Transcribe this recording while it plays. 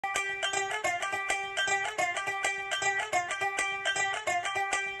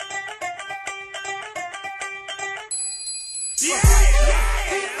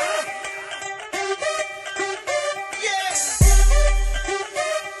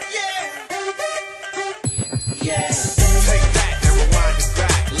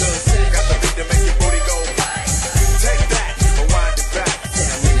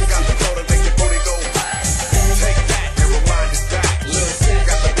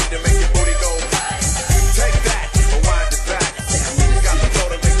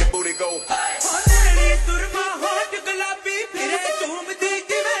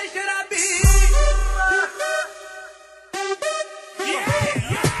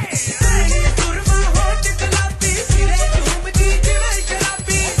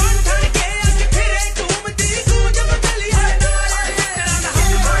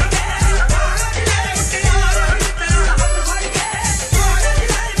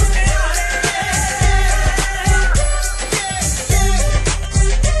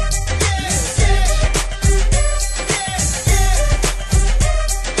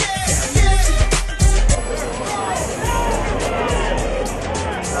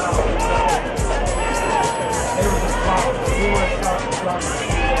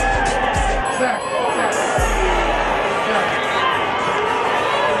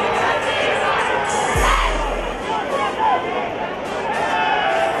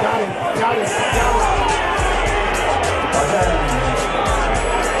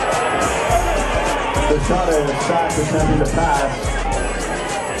Rashada is sacked attempting to pass.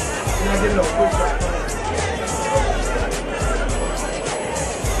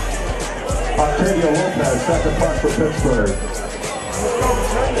 Octavio Lopez set the punt for Pittsburgh.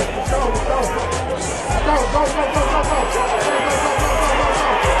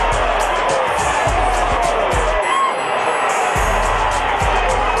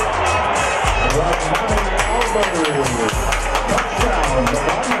 Touchdown,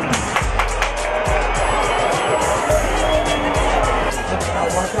 Bobino.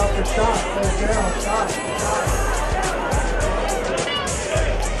 Watch out for shots. Stay down. Shots.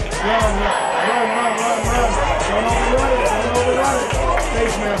 Run. Don't overrun it.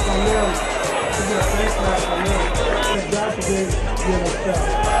 Face mask on them. You get a face mask on them. They got to get a step.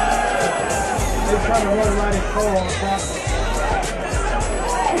 They're trying to run right and cold on top.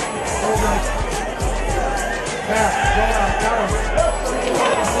 Over. Pass. Go out. Got him.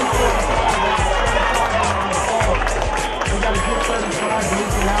 We got to get 35.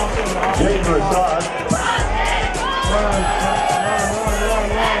 Jaden Rashada. Run.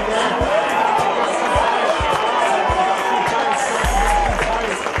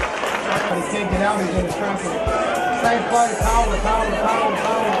 He can't get out, he's in the traffic. Same play, power.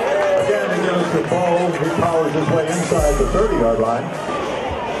 Again, he gives the ball. He powers his way inside the 30-yard line.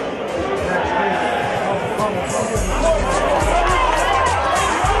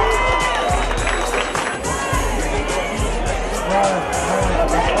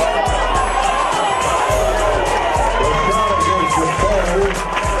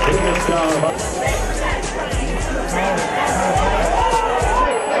 He gets down.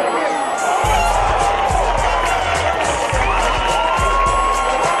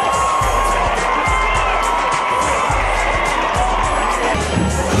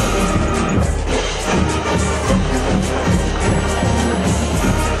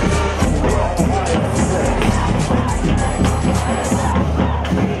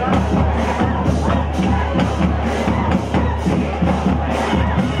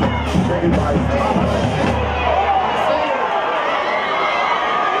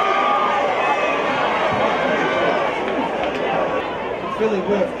 Really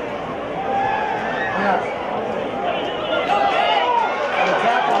good. Yeah.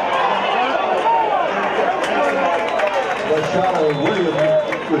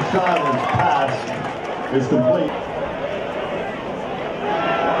 Rashada's pass is complete.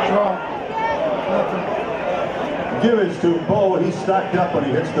 Give it to Bo, and he's stacked up when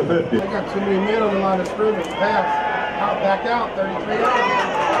he hits the 50. They got too many men on the line of scrimmage. Pass. Back out. 33 yards.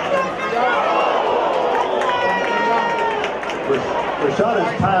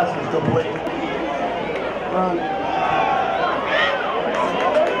 Rashada's pass is complete. Run.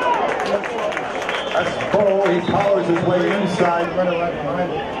 That's Bo. He powers his way inside. Running right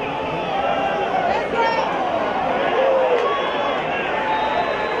behind him.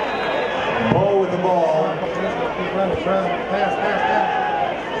 Bo with the ball. Keep running. Pass.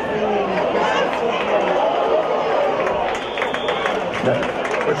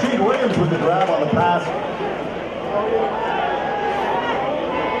 Rasheed Williams with the grab on the pass.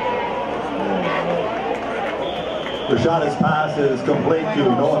 Rashada's pass is complete to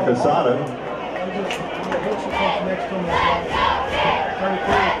Noah Casada.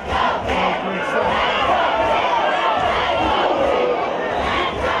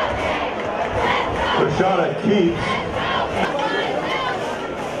 Rashada keeps.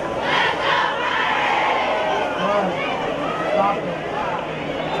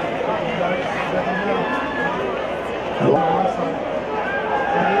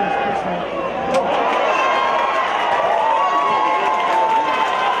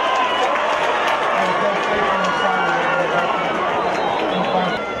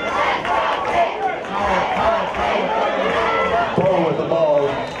 With the ball.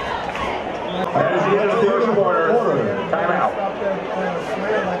 That is the end of the first quarter. Timeout.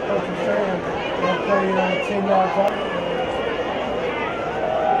 Like Coach was saying, they'll play 10 yards off.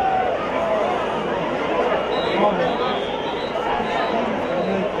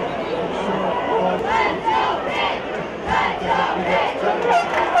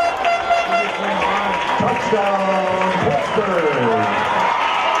 Touchdown, Pittsburgh.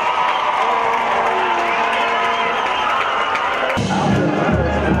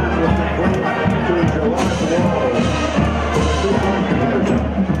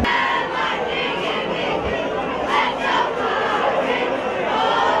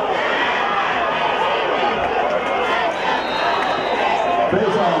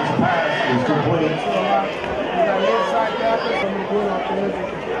 Bason's pass is complete.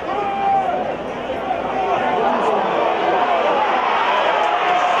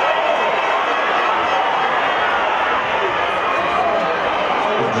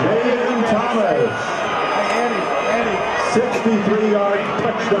 Jaden Thomas, 63-yard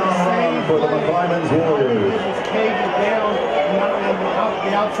touchdown run for the McClymonds Warriors.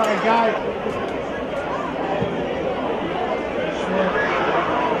 The outside guy.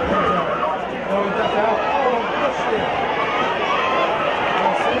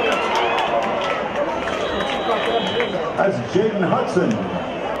 That's Jaden Hudson.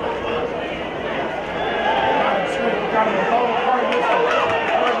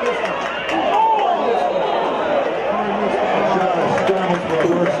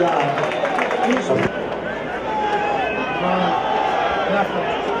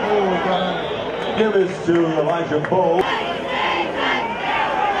 Give this to Elijah Bowe.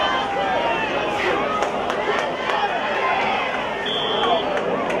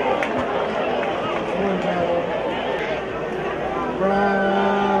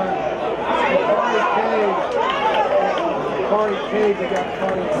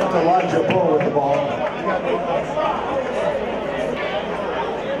 That's Elijah Bowe with the ball.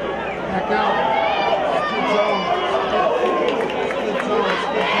 Back out.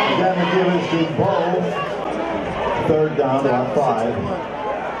 Again, the give is to Bowe. Third down, about 5.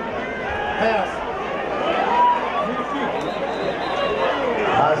 Pass.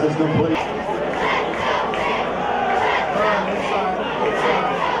 Pass is complete.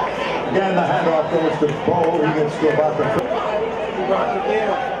 Again, the handoff goes to Bowe. He gets to about the 50.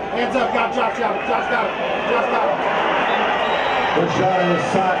 Hands up, got Josh got it. Josh got it. Josh got it. Rashada is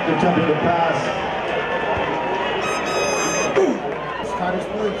sacked, attempting to pass. Titus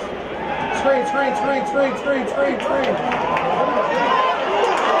Woods. Screen.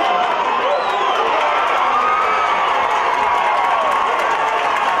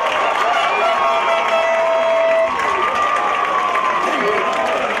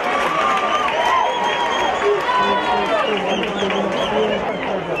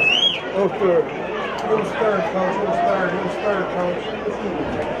 Third. It was third, coach. It was third, coach.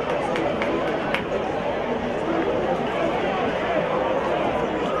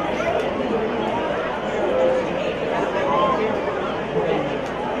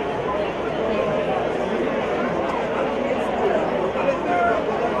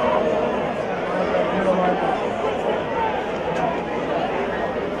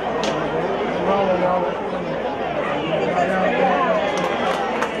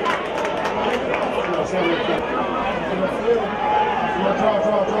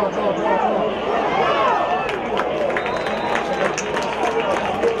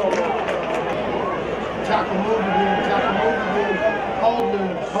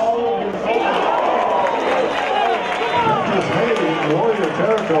 Warrior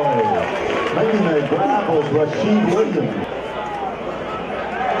territory. Making the grab was Rashid Williams.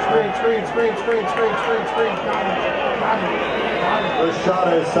 Screen. Got it.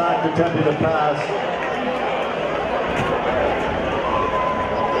 Rashada is sacked, attempting to pass.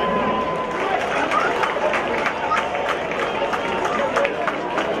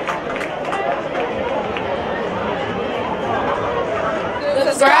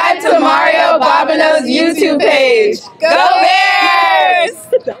 Subscribe to Mario Bobino's YouTube page. Go Bears!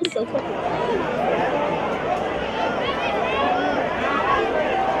 That was so funny.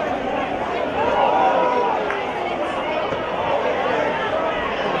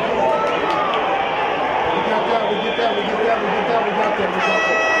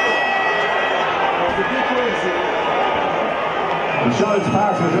 Rashada's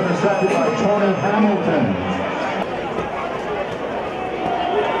pass was intercepted by Tony Hamilton.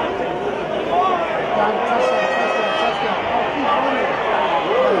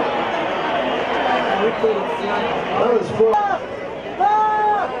 That was full.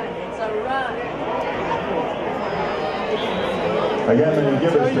 Again, they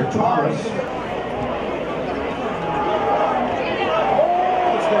give it to Thomas.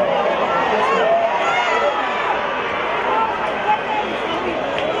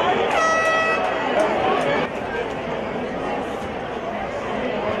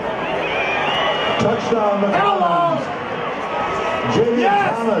 Touchdown, McClymonds. Jaden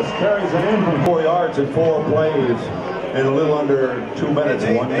Thomas carries it in from 4 yards in 4 plays in a little under 2 minutes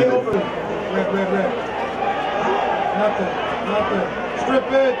and 1 minute. Red. Nothing. Strip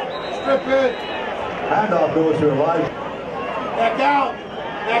it. Handoff goes to Elijah. Back out.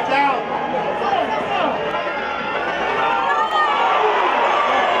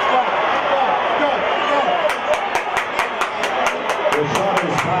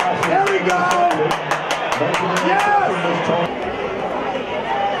 Rashada's pass. There we go. Yes!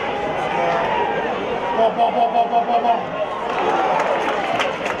 Ball.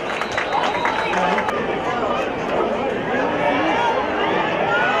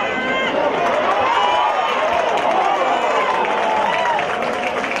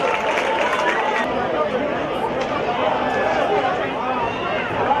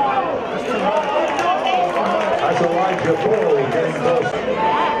 That's Elijah Bull getting close.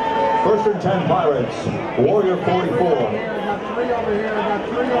 First and 10 Pirates. Warrior 44. I got 3 over here.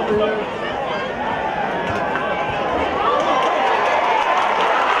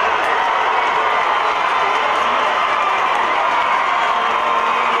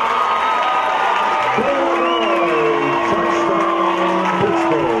 Touchdown,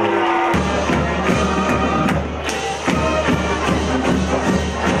 Pittsburgh.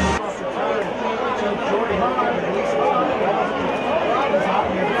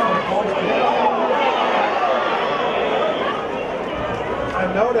 I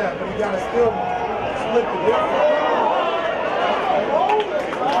know that, but you got to still split the difference.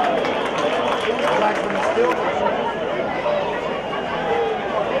 Like when it's still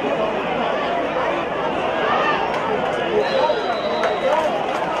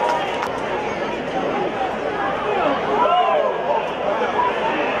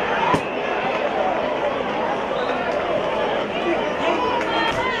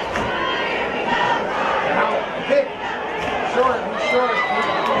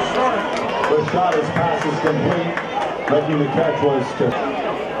Rashada's pass is complete. Making the catch was to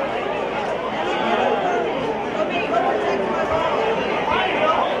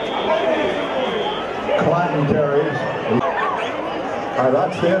Clanton carries. All right,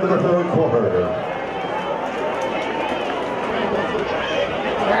 that's the end of the third quarter.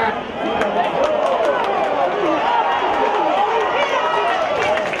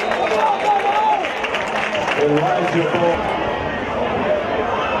 Elijah Bull.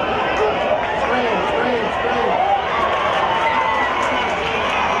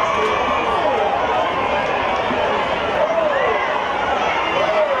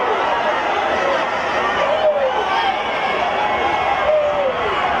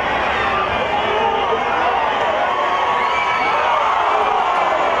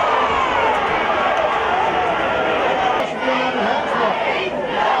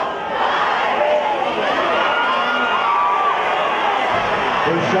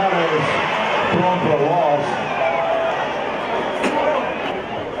 Rashada is thrown for a loss.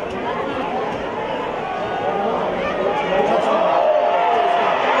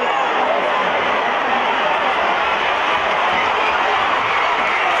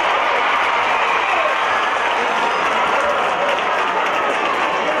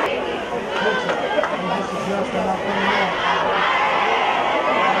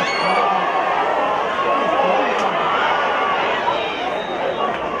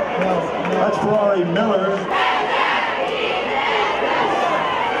 That's Ferrari Miller.